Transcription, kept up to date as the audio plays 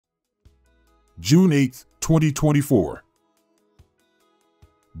June 8, 2024.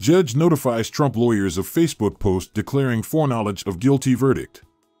 Judge notifies Trump lawyers of Facebook post declaring foreknowledge of guilty verdict.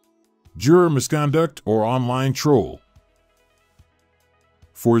 Juror misconduct or online troll.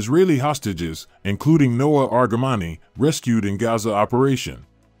 For Israeli hostages, including Noah Argamani, rescued in Gaza operation.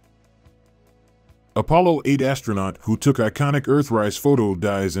 Apollo 8 astronaut who took iconic Earthrise photo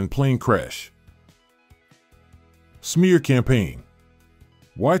dies in plane crash. Smear campaign.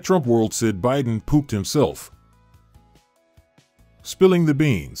 Why Trump world said Biden pooped himself. Spilling the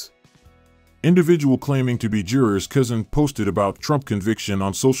beans. Individual claiming to be juror's cousin posted about Trump conviction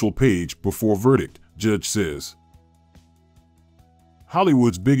on social page before verdict, judge says.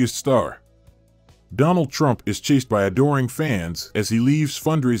 Hollywood's biggest star. Donald Trump is chased by adoring fans as he leaves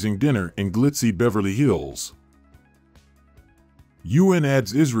fundraising dinner in glitzy Beverly Hills. UN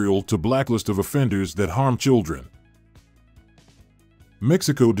adds Israel to blacklist of offenders that harm children.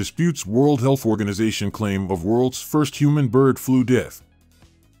 Mexico disputes World Health Organization claim of world's first human bird flu death.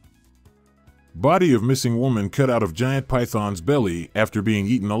 Body of missing woman cut out of giant python's belly after being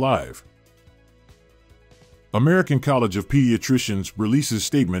eaten alive. American College of Pediatricians releases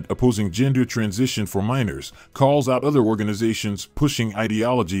statement opposing gender transition for minors, calls out other organizations pushing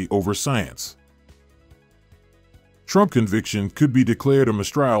ideology over science. Trump conviction could be declared a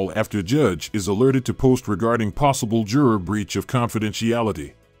mistrial after judge is alerted to post regarding possible juror breach of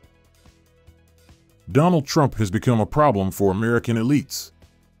confidentiality. Donald Trump has become a problem for American elites.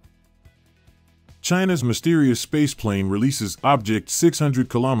 China's mysterious space plane releases object 600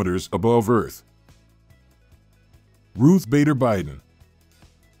 kilometers above Earth. Ruth Bader Biden.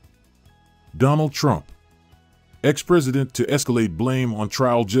 Donald Trump. Ex-president to escalate blame on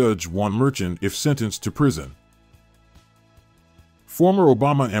trial judge want merchant if sentenced to prison. Former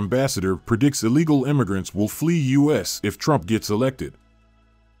Obama ambassador predicts illegal immigrants will flee U.S. if Trump gets elected.